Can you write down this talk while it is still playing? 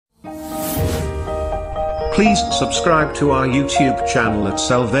Please subscribe to our YouTube channel at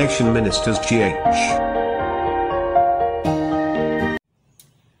Salvation Ministers GH.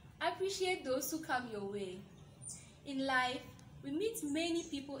 I appreciate those who come your way. In life, we meet many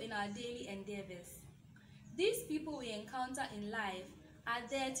people in our daily endeavors. These people we encounter in life are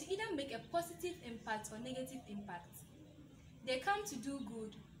there to either make a positive impact or negative impact. They come to do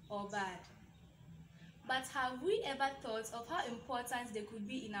good or bad. But have we ever thought of how important they could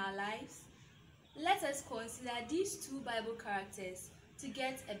be in our lives? Let us consider these two Bible characters to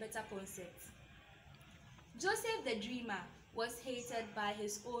get a better concept. Joseph the dreamer was hated by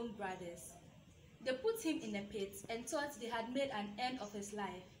his own brothers. They put him in a pit and thought they had made an end of his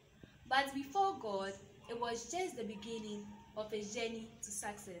life. But before God, it was just the beginning of his journey to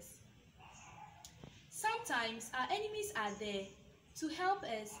success. Sometimes our enemies are there to help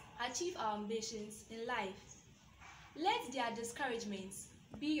us achieve our ambitions in life. Let their discouragements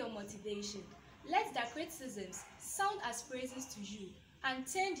be your motivation. Let their criticisms sound as praises to you and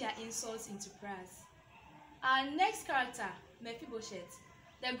turn their insults into praise. Our next character, Mephibosheth,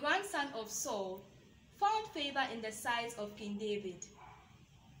 the grandson of Saul, found favor in the sight of King David.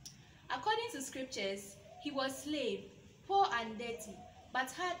 According to scriptures, he was slave, poor and dirty,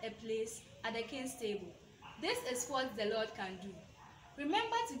 but had a place at the king's table. This is what the Lord can do.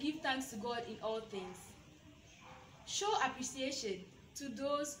 Remember to give thanks to God in all things. Show appreciation to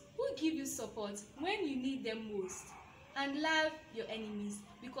those who give you support when you need them most. And love your enemies,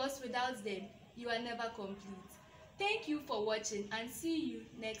 because without them, you are never complete. Thank you for watching and see you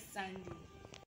next Sunday.